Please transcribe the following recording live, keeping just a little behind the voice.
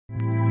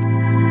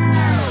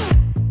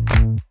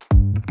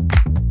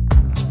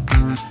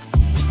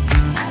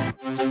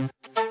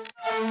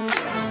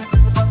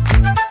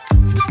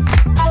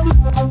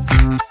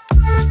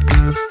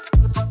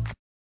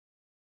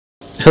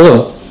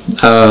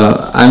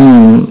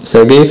I'm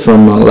Sergey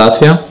from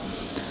Latvia,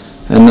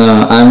 and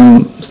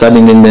I'm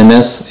studying in the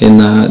NS in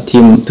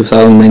team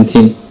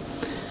 2019.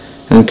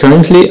 And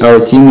currently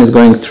our team is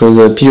going through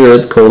the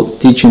period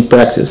called teaching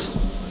practice.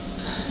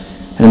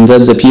 And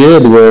that's the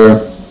period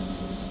where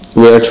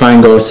we are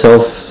trying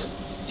ourselves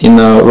in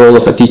a role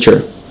of a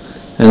teacher.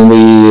 And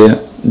we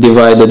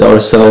divided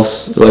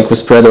ourselves, like we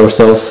spread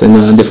ourselves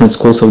in different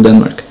schools of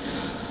Denmark.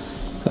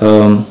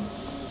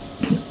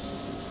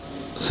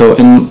 So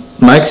in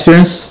my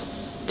experience,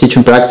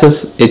 teaching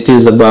practice, it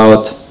is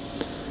about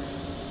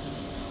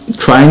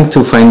trying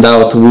to find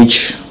out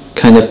which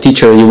kind of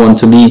teacher you want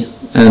to be,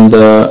 and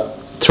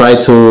try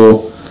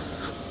to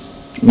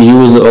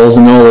use all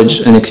the knowledge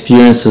and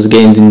experiences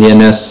gained in the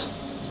NS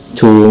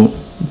to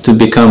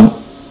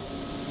become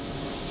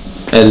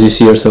as you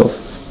see yourself.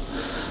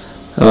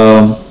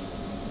 And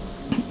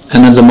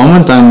at the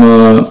moment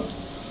I'm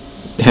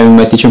having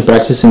my teaching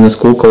practice in a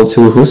school called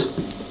Søgårdhus.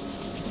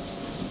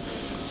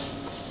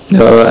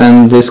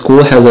 And this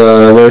school has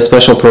a very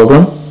special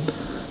program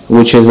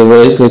which is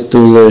related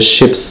to the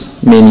ships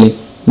mainly.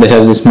 They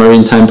have this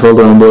maritime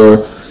program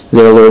where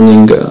they're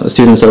learning,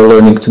 students are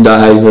learning to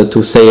dive,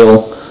 to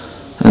sail,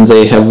 and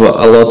they have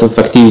a lot of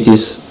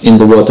activities in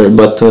the water,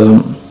 but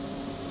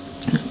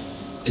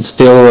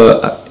it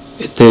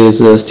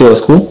is still a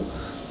school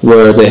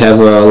where they have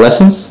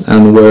lessons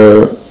and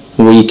where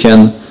we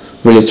can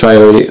really try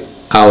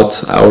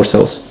out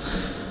ourselves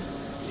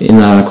in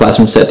a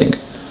classroom setting.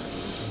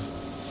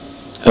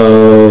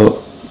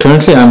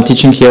 Currently I'm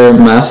teaching here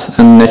math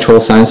and natural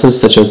sciences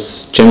such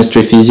as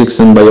chemistry, physics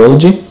and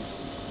biology.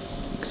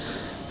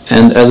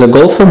 And as a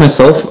goal for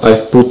myself,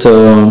 I've put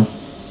to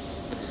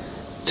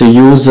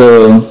use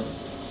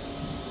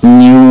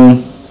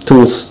new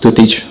tools to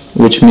teach,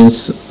 which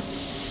means,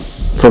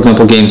 for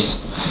example, games.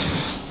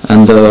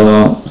 And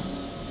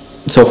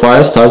so far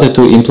I started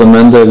to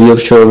implement the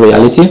virtual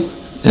reality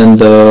and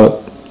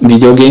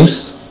video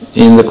games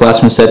in the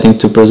classroom setting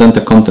to present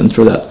the content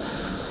through that.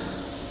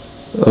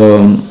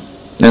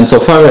 And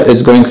so far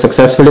it's going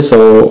successfully,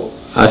 so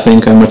I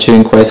think I'm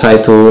achieving quite high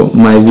to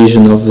my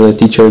vision of the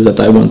teachers that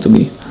I want to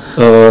be.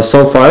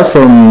 So far,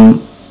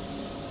 from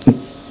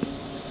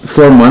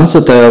 4 months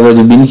that I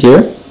already been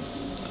here,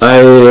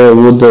 I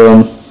would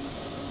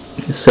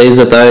say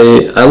that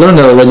I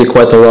learned already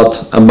quite a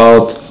lot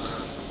about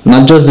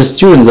not just the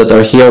students that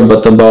are here,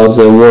 but about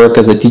the work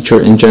as a teacher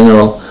in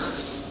general,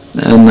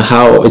 and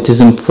how it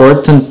is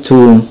important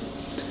to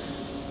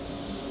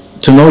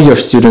know your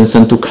students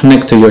and to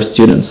connect to your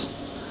students.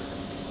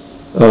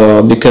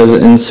 Because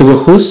in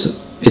Søgårdhus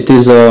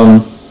it's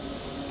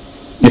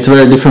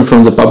very different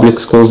from the public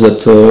schools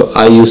that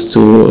I used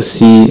to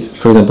see,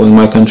 for example, in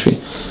my country,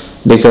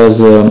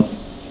 because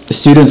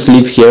students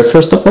live here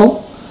first of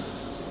all,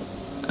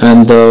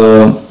 and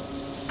the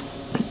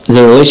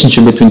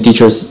relationship between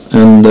teachers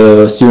and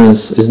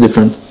students is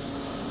different.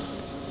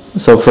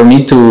 So for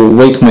me to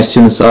wake my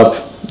students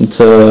up, it's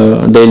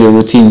a daily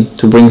routine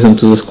to bring them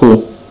to the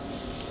school.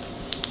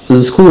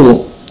 The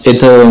school,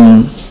 it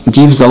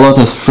gives a lot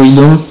of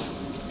freedom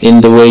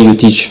in the way you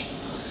teach,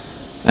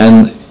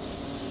 and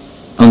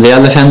on the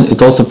other hand it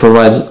also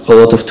provides a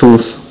lot of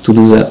tools to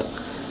do that.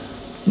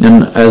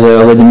 And as I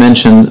already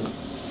mentioned,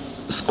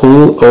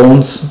 school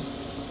owns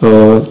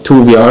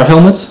 2 VR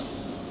helmets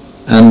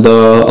and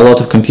a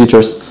lot of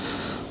computers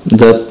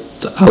that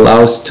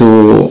allows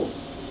to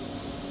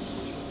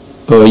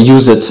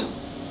use it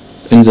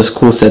in the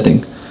school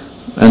setting,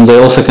 and they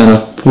also kind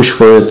of push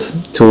for it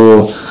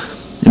to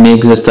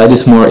make the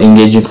studies more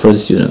engaging for the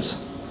students.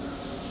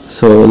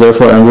 So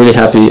therefore I'm really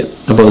happy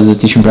about the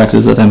teaching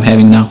practice that I'm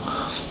having now.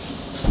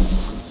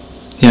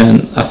 Yeah,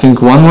 and I think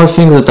one more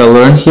thing that I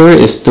learned here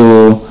is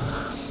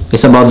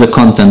about the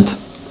content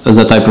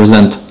that I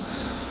present.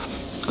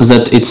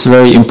 That it's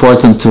very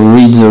important to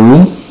read the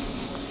room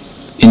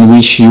in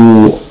which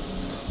you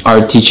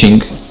are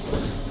teaching,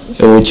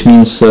 which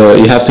means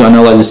you have to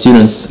analyze the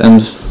students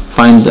and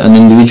find an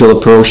individual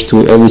approach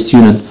to every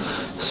student,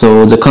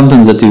 so the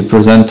content that you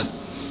present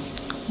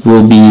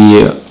will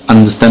be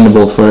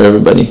understandable for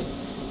everybody.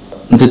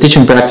 The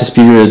teaching practice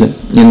period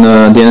in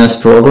the NS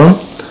program,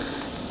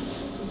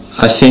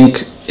 I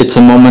think it's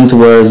a moment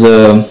where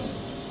the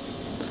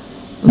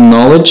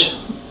knowledge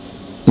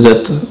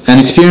and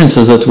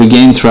experiences that we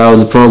gain throughout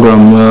the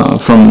program,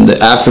 from the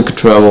Africa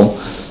travel,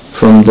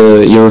 from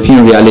the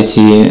European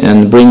reality,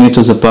 and bring it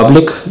to the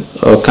public,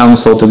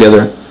 comes all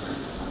together.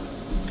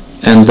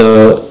 And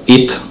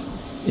it,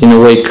 in a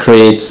way,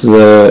 creates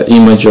the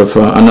image of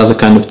another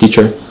kind of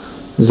teacher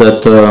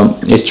that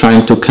is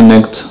trying to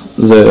connect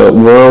the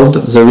world,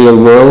 the real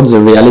world, the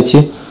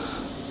reality,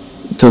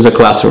 to the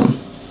classroom.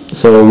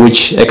 So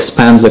which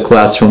expands the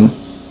classroom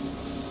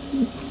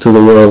to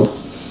the world.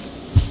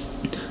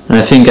 And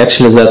I think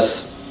actually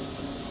that's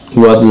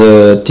what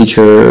the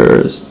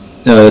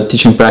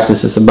teaching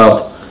practice is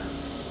about,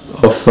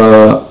 of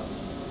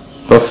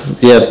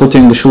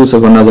putting the shoes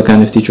of another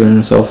kind of teacher in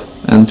yourself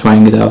and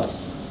trying it out.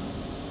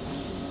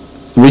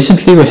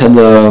 Recently we had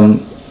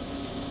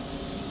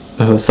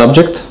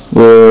subject.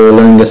 We're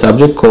learning a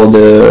subject called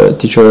the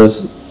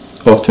Teachers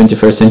of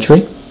 21st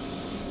Century.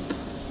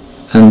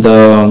 And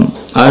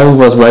I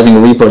was writing a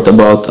report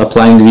about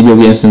applying video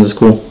games in the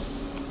school.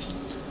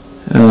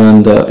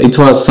 And it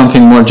was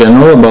something more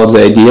general about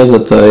the ideas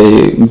that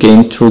I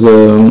gained through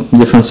the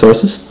different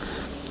sources.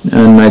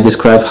 And I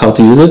described how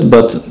to use it.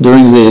 But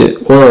during the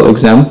oral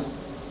exam,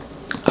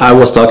 I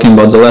was talking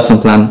about the lesson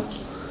plan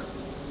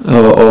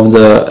of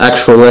the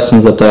actual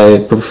lessons that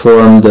I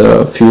performed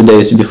a few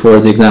days before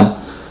the exam.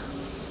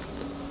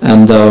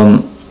 And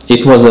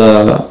it was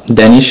a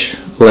Danish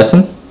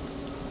lesson,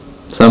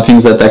 something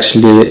that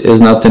actually is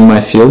not in my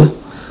field,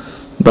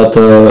 but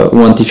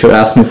one teacher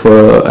asked me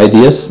for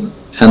ideas,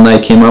 and I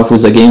came up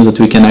with a game that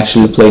we can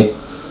actually play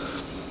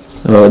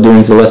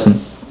during the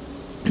lesson.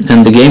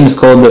 And the game is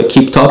called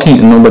Keep Talking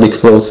and Nobody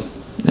Explodes.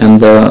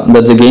 And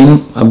that's a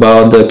game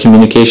about the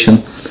communication,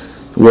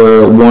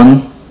 where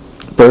one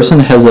person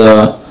has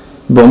a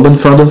bomb in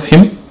front of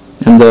him,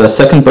 and the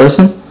second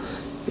person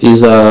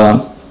is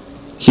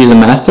he's a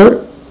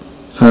master,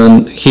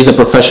 and he's a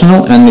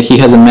professional, and he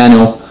has a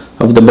manual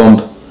of the bomb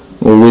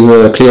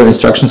with clear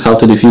instructions how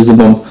to defuse the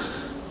bomb.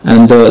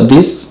 And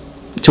these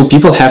two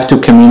people have to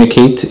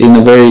communicate in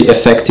a very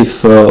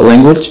effective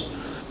language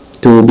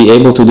to be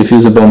able to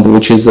defuse the bomb,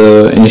 which is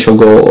the initial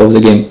goal of the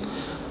game.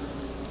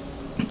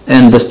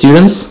 And the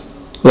students,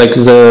 like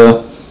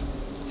the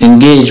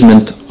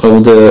engagement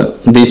of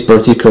these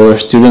particular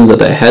students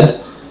that I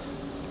had,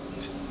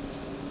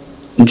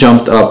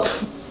 jumped up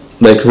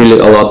like really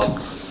a lot.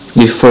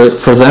 If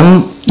for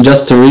them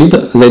just to read,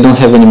 they don't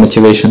have any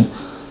motivation,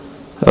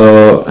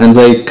 and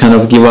they kind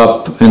of give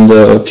up in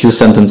the few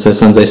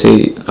sentences and they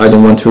say I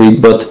don't want to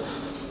read. But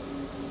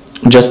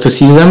just to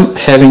see them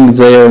having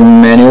their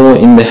manual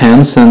in the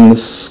hands and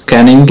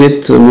scanning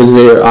it with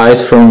their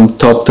eyes from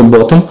top to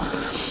bottom,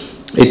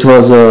 it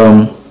was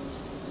a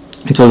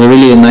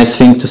really nice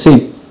thing to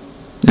see,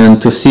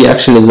 and to see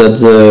actually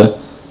that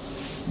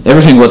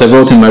everything what I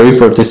wrote in my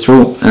report is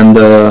true. And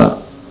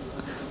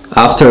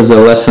after the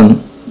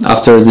lesson,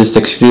 after this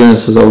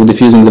experiences of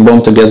defusing the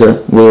bomb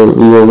together, we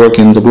were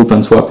working in the group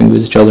and swapping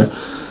with each other,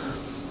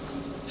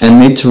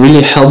 and it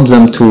really helped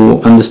them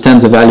to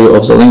understand the value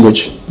of the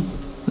language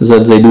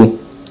that they do,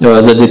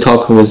 that they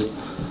talk with.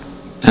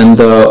 And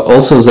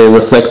also they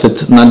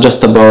reflected not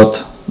just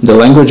about the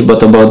language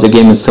but about the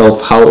game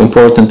itself, how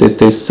important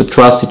it is to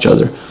trust each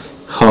other,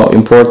 how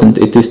important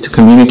it is to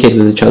communicate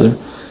with each other,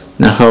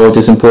 and how it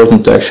is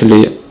important to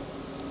actually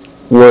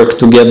work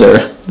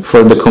together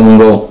for the common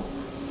goal.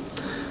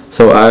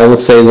 So I would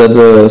say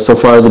that so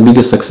far the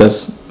biggest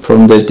success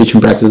from the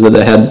teaching practice that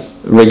I had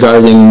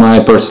regarding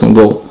my personal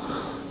goal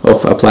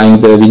of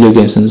applying the video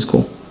games in the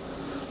school.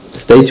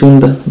 Stay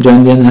tuned,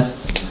 join the NS.